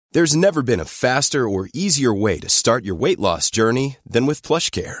There's never been a faster or easier way to start your weight loss journey than with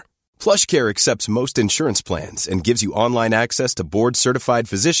PlushCare. PlushCare accepts most insurance plans and gives you online access to board-certified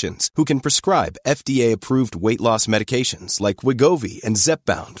physicians who can prescribe FDA-approved weight loss medications like Wegovy and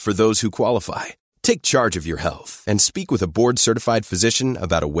Zepbound for those who qualify. Take charge of your health and speak with a board-certified physician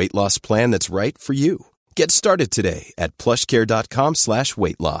about a weight loss plan that's right for you. Get started today at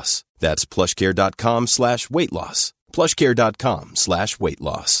plushcare.com/weight loss. That's plushcare.com/weight loss. plushcare.com/weight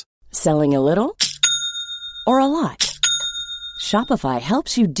loss. Selling a little or a lot? Shopify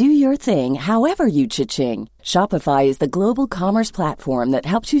helps you do your thing however you cha-ching. Shopify is the global commerce platform that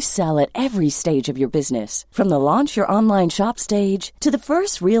helps you sell at every stage of your business. From the launch your online shop stage to the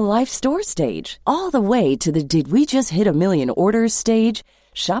first real-life store stage, all the way to the did we just hit a million orders stage.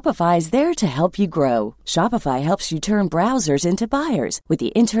 Shopify is there to help you grow. Shopify helps you turn browsers into buyers with the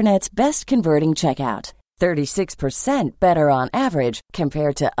internet's best converting checkout. 36% better on average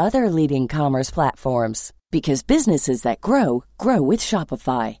compared to other leading commerce platforms. Because businesses that grow, grow with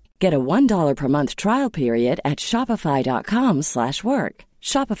Shopify. Get a $1 per month trial period at shopify.com/work.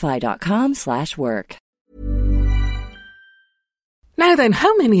 Shopify.com/work. Now then,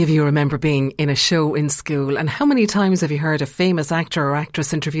 how many of you remember being in a show in school, and how many times have you heard a famous actor or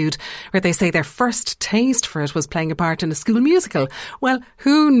actress interviewed where they say their first taste for it was playing a part in a school musical? Well,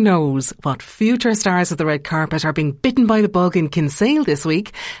 who knows what future stars of the red carpet are being bitten by the bug in Kinsale this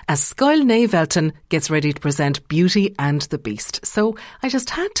week as Scoil Naomh Eltin gets ready to present Beauty and the Beast. So I just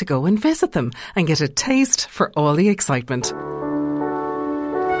had to go and visit them and get a taste for all the excitement.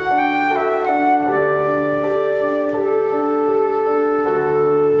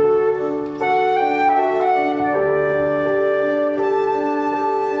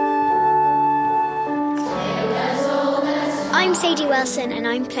 I'm Sadie Wilson and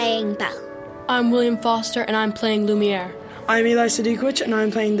I'm playing Belle. I'm William Foster and I'm playing Lumiere. I'm Eli Sadukowicz and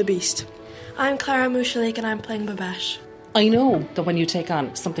I'm playing the Beast. I'm Clara Mushalik and I'm playing Babette. I know that when you take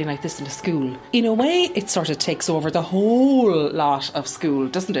on something like this in a school, in a way it sort of takes over the whole lot of school,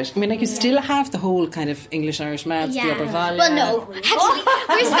 doesn't it? I mean, like you still have the whole kind of English, Irish maths, the upper valley. Well, no. Actually,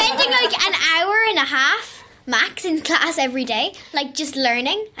 we're spending like an hour and a half max in class every day, like just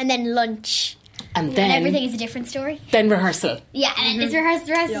learning, and then lunch. And then everything is a different story. Then rehearsal. Yeah, and it's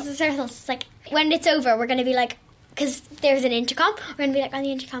rehearsals. It's like when it's over, we're going to be like, because there's an intercom, we're going to be like on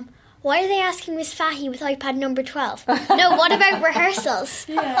the intercom, why are they asking Miss Fahey with iPad number 12? No, what about rehearsals?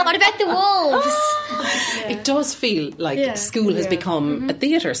 Yeah. What about the wolves? It does feel like school has become a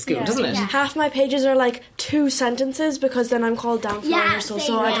theatre school, doesn't it? Yeah. Half my pages are like 2 sentences because then I'm called down for rehearsal,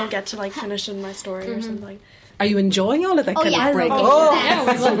 so I don't get to like finish in my story or something. Are you enjoying all of that kind of break?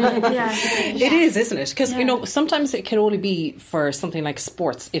 It is, isn't it? Because, you know, sometimes it can only be for something like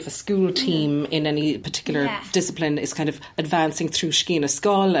sports. If a school team in any particular discipline is kind of advancing through Scoil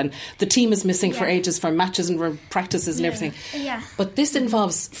Scoil and the team is missing for ages for matches and practices and everything. Yeah. But this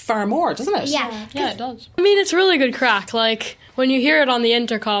involves far more, doesn't it? Yeah, it does. I mean, it's really good crack. Like, when you hear it on the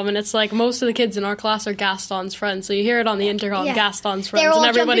intercom, and it's like most of the kids in our class are Gaston's friends, so you hear it on the intercom, Gaston's friends, and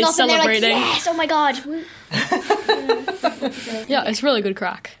everybody's celebrating. Like, yes, oh my God. Yeah, it's really good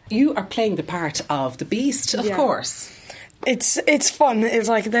crack. You are playing the part of the Beast, of course. It's fun. It's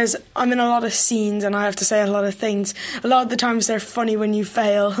like I'm in a lot of scenes and I have to say a lot of things. A lot of the times they're funny when you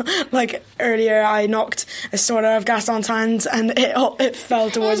fail. Like earlier I knocked a sword out of Gaston's hands and it fell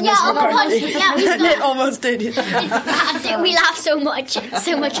towards Miss McCarthy. It almost did. It's bad. We laugh so much. It's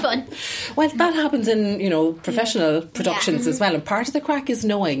so much fun. Well, that happens in, you know, professional productions as well. And part of the crack is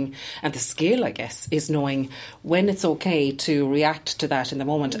knowing, and the skill, I guess, is knowing when it's okay to react to that in the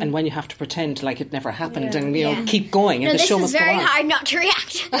moment and when you have to pretend like it never happened and, you know, keep going. And this is very hard not to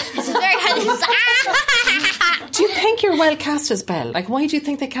react. This is very hard. Do you think you're well cast as Belle? Like, why do you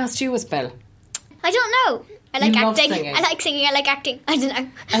think they cast you as Belle? I don't know. I like acting. I like singing. I like acting. I don't know.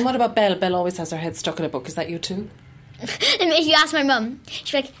 And what about Belle? Belle always has her head stuck in a book. Is that you too? And if you ask my mum,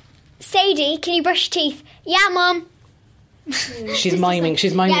 she'll be like, Sadie, can you brush your teeth? Yeah, Mum. She's miming.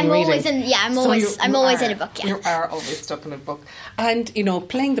 She's miming I'm reading. I'm always in a book. Yeah. You are always stuck in a book. And you know,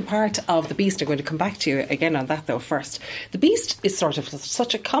 playing the part of the Beast. I'm going to come back to you again on that though. First, the Beast is sort of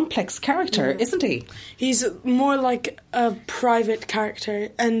such a complex character, isn't he? He's more like a private character,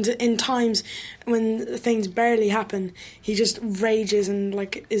 and in times when things barely happen, he just rages and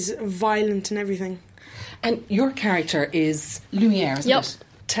like is violent and everything. And your character is Lumiere, isn't it?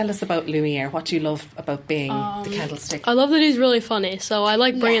 Tell us about Lumiere. What do you love about being the candlestick? I love that he's really funny, so I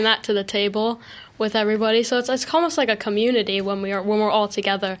like bringing that to the table with everybody. So it's almost like a community when we're all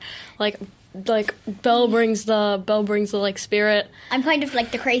together. Like like Belle brings the like spirit. I'm kind of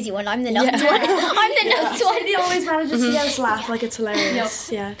like the crazy one. I'm the nuts one. I'm the nuts one. He always manages to get us laugh, like it's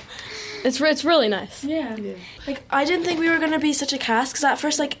hilarious. Yeah. It's really nice. Yeah. Like, I didn't think we were going to be such a cast, because at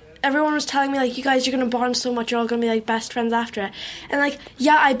first, like, everyone was telling me, like, you guys, you're going to bond so much, you're all going to be, like, best friends after it. And, like,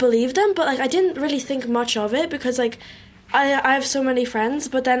 yeah, I believed them, but, like, I didn't really think much of it, because, like, I have so many friends,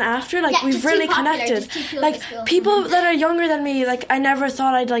 but then after, like, we've really connected. Like, people that are younger than me, like, I never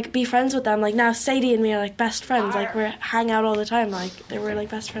thought I'd, like, be friends with them. Like, now Sadie and me are, like, best friends. Like, we hang out all the time. Like, they were, like,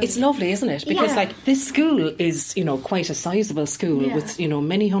 best friends. It's lovely, isn't it? Because, like, this school is, you know, quite a sizable school with, you know,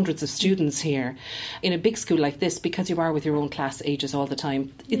 many hundreds of students here. In a big school like this, because you are with your own class ages all the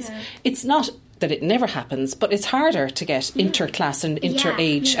time, it's not that it never happens, but it's harder to get inter-class and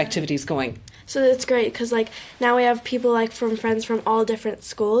inter-age activities going. So it's great because, like, now we have people, like, from friends from all different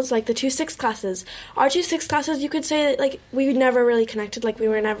schools, like the 2 6th classes. Our 2 6th classes, you could say that, like, we never really connected. Like, we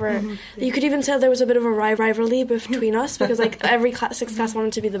were never... You could even say there was a bit of a rivalry between us because, like, every 6th class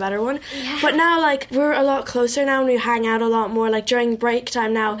wanted to be the better one. But now, like, we're a lot closer now and we hang out a lot more. Like, during break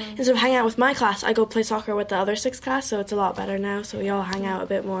time now, instead of hanging out with my class, I go play soccer with the other 6th class, so it's a lot better now. So we all hang out a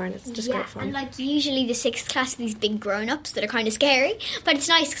bit more and it's just great fun. And, like, usually the 6th class are these big grown-ups that are kind of scary, but it's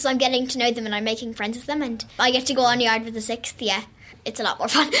nice because I'm getting to know them and I'm making friends with them, and I get to go on yard with the 6th. It's a lot more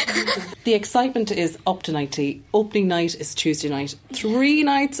fun. The excitement is up to 90. Opening night is Tuesday night. 3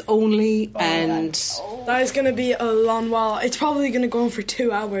 nights only, and that is going to be a long while. It's probably going to go on for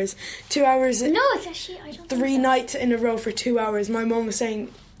 2 hours. 2 hours. No, it's actually, I don't 3 nights in a row for 2 hours. My mum was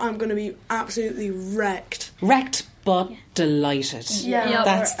saying I'm going to be absolutely wrecked. But delighted.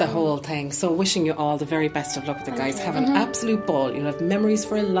 That's the whole thing. So wishing you all the very best of luck with the guys. Have an absolute ball. You'll have memories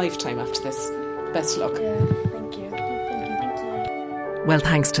for a lifetime after this. Best luck. Thank you. Well,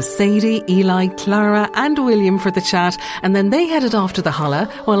 thanks to Sadie, Eli, Clara and William for the chat, and then they headed off to the Holla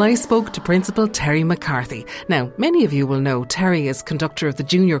while I spoke to Principal Terry McCarthy. Now, many of you will know Terry is conductor of the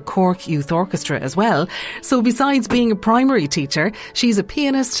Junior Cork Youth Orchestra as well, so besides being a primary teacher, she's a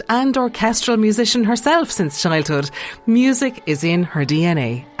pianist and orchestral musician herself since childhood. Music is in her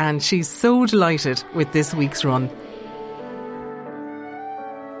DNA, and she's so delighted with this week's run.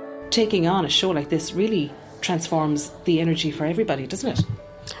 Taking on a show like this really transforms the energy for everybody, doesn't it?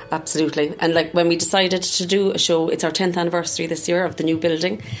 Absolutely. And like when we decided to do a show, it's our 10th anniversary this year of the new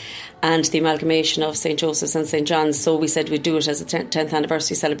building and the amalgamation of St. Joseph's and St. John's, so we said we'd do it as a 10th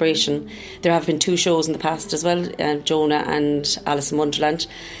anniversary celebration. There have been 2 shows in the past as well, Jonah and Alice in Wonderland.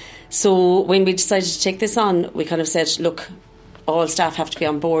 So when we decided to take this on, we kind of said, look, all staff have to be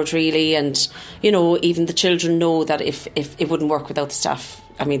on board really, and you know, even the children know that if it wouldn't work without the staff.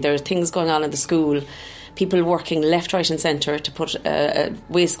 I mean, there are things going on in the school, people working left, right and centre to put a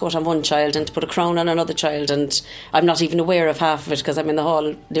waistcoat on one child and to put a crown on another child, and I'm not even aware of half of it because I'm in the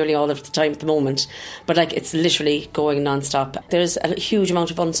hall nearly all of the time at the moment, but like it's literally going non-stop. There's a huge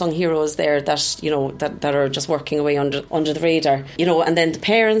amount of unsung heroes there that, you know, that are just working away under the radar, you know. And then the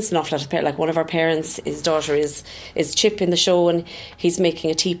parents, an awful lot of parents, like one of our parents, his daughter is Chip in the show, and he's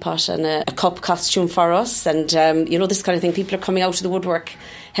making a teapot and a cup costume for us, and you know, this kind of thing. People are coming out of the woodwork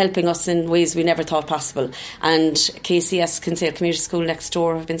helping us in ways we never thought possible. And KCS, Kinsale Community School next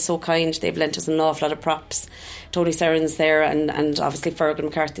door, have been so kind. They've lent us an awful lot of props. Tony Serran's there, and obviously Fergal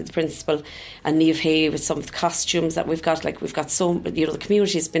McCarthy, the principal, and Niamh Hay with some of the costumes that we've got. Like, we've got so, you know, the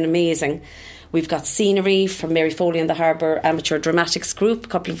community has been amazing. We've got scenery from Mary Foley and the Harbour Amateur Dramatics Group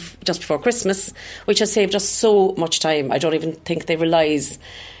just before Christmas, which has saved us so much time. I don't even think they realise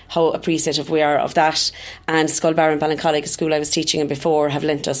how appreciative we are of that. And Scoil and Ballincollig, a school I was teaching in before, have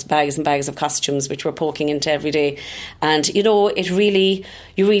lent us bags and bags of costumes, which we're poking into every day. And, you know, you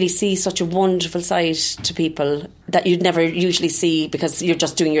really see such a wonderful side to people that you'd never usually see because you're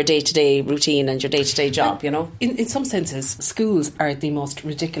just doing your day-to-day routine and your day-to-day job, you know. In some senses, schools are the most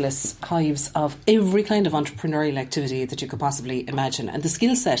ridiculous hives of every kind of entrepreneurial activity that you could possibly imagine. And the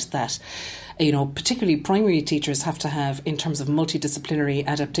skill set that, you know, particularly primary teachers have to have in terms of multidisciplinary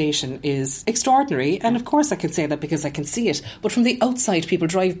adaptation is extraordinary. And of course I can say that because I can see it. But from the outside, people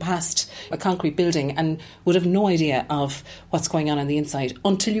drive past a concrete building and would have no idea of what's going on the inside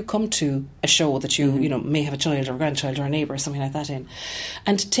until you come to a show that you know, may have a child or a grandchild or a neighbour or something like that in.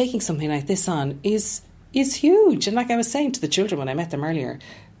 And taking something like this on is huge. And like I was saying to the children when I met them earlier,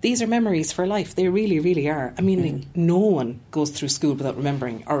 these are memories for life. They really, really are. I mean, no one goes through school without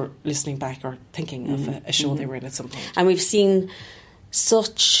remembering or listening back or thinking of a show they were in at some point. And we've seen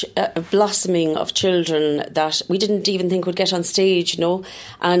such a blossoming of children that we didn't even think would get on stage,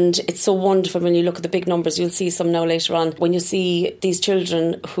 and it's so wonderful when you look at the big numbers. You'll see some now later on, when you see these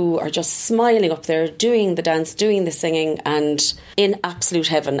children who are just smiling up there, doing the dance, doing the singing, and in absolute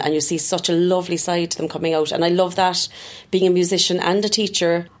heaven, and you see such a lovely side to them coming out. And I love that, being a musician and a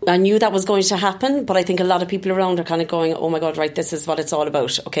teacher. I knew that was going to happen, but I think a lot of people around are kind of going, oh my God, right, this is what it's all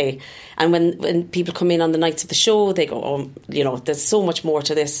about, okay. And when people come in on the nights of the show, they go, oh, there's so much more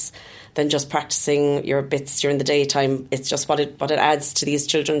to this than just practicing your bits during the daytime. It's just what it adds to these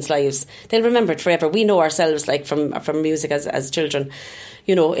children's lives. They'll remember it forever. We know ourselves, like from music as children.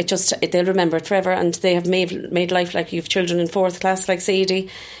 They'll remember it forever, and they have made life. Like, you have children in 4th class like Sadie,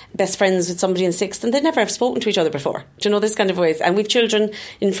 best friends with somebody in 6th, and they never have spoken to each other before. Do you know, this kind of ways? And we've children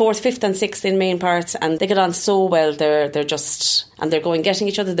in 4th, 5th and 6th in main parts, and they get on so well. They're going getting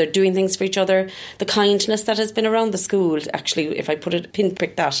each other, they're doing things for each other. The kindness that has been around the school, actually, if I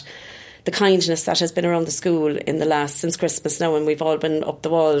pinprick that, the kindness that has been around the school since Christmas now, and we've all been up the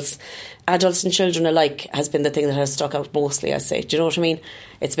walls, adults and children alike, has been the thing that has stuck out mostly, I say. Do you know what I mean?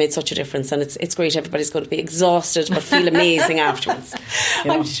 It's made such a difference, and it's great. Everybody's going to be exhausted but feel amazing afterwards.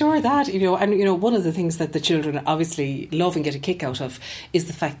 I'm sure that, and one of the things that the children obviously love and get a kick out of is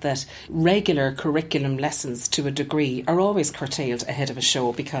the fact that regular curriculum lessons, to a degree, are always curtailed ahead of a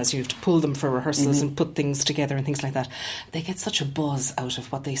show, because you have to pull them for rehearsals and put things together and things like that. They get such a buzz out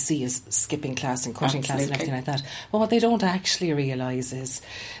of what they see as skipping class and cutting class and everything like that. Well, what they don't actually realise is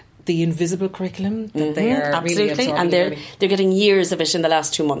the invisible curriculum that they are absolutely really absorbing. And they're getting years of it in the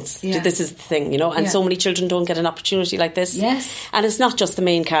last 2 months. Yeah. This is the thing, and so many children don't get an opportunity like this. Yes. And it's not just the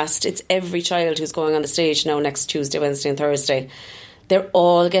main cast, it's every child who's going on the stage now next Tuesday, Wednesday and Thursday. They're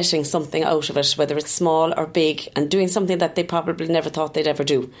all getting something out of it, whether it's small or big, and doing something that they probably never thought they'd ever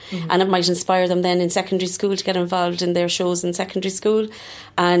do. And it might inspire them then in secondary school to get involved in their shows in secondary school.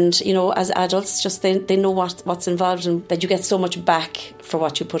 And, as adults, just they know what's involved, and that you get so much back for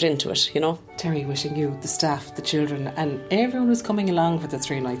what you put into it, Terry, wishing you, the staff, the children, and everyone who's coming along for the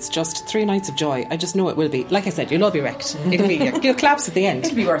 3 nights, just 3 nights of joy. I just know it will be. Like I said, you'll all be wrecked. It'll be, you'll collapse at the end.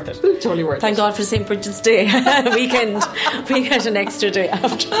 It'll be worth it. Totally worth it. Thank God for St. Bridget's Day weekend. We get an extra day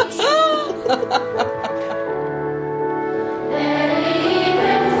afterwards.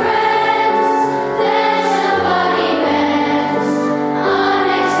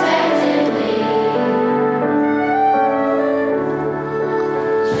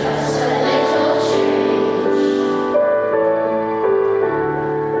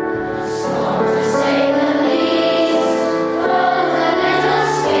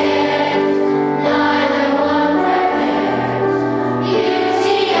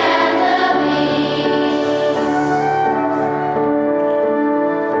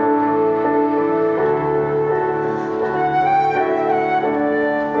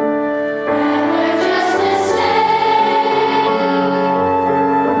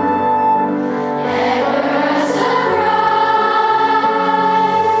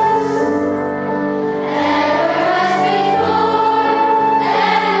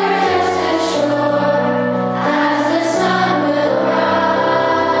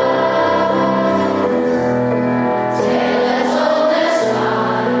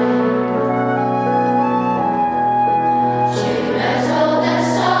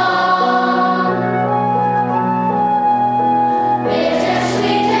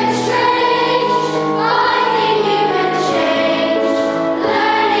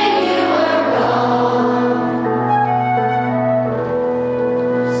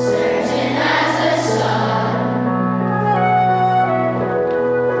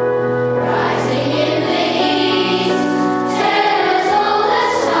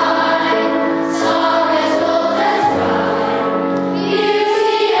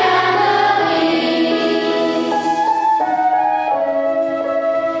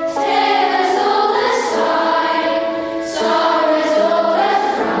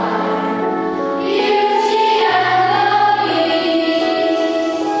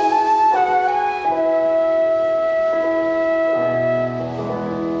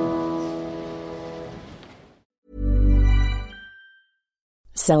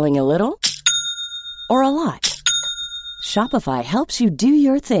 Selling a little or a lot? Shopify helps you do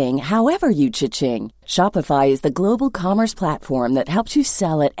your thing however you cha-ching. Shopify is the global commerce platform that helps you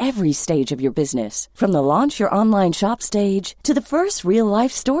sell at every stage of your business. From the launch your online shop stage to the first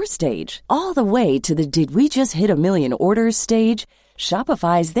real-life store stage, all the way to the did we just hit a million orders stage.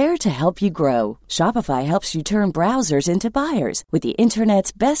 Shopify's there to help you grow. Shopify helps you turn browsers into buyers with the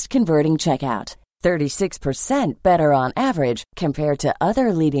internet's best converting checkout. 36% better on average compared to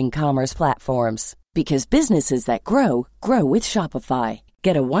other leading commerce platforms. Because businesses that grow with Shopify.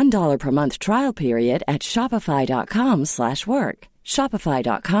 Get a $1 per month trial period at shopify.com/work.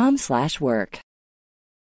 Shopify.com/work.